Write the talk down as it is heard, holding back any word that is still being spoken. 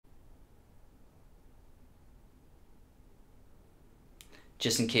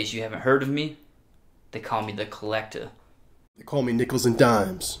Just in case you haven't heard of me, they call me the Collector. They call me Nickels and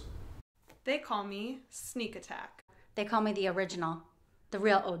Dimes. They call me Sneak Attack. They call me the original, the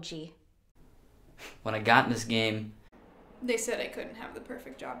real OG. When I got in this game, They said I couldn't have the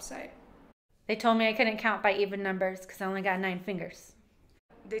perfect job site. They told me I couldn't count by even numbers because I only got 9 fingers.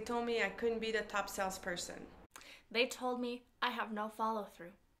 They told me I couldn't be the top salesperson. They told me I have no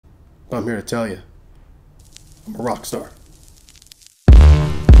follow-through. But I'm here to tell you, I'm a rock star.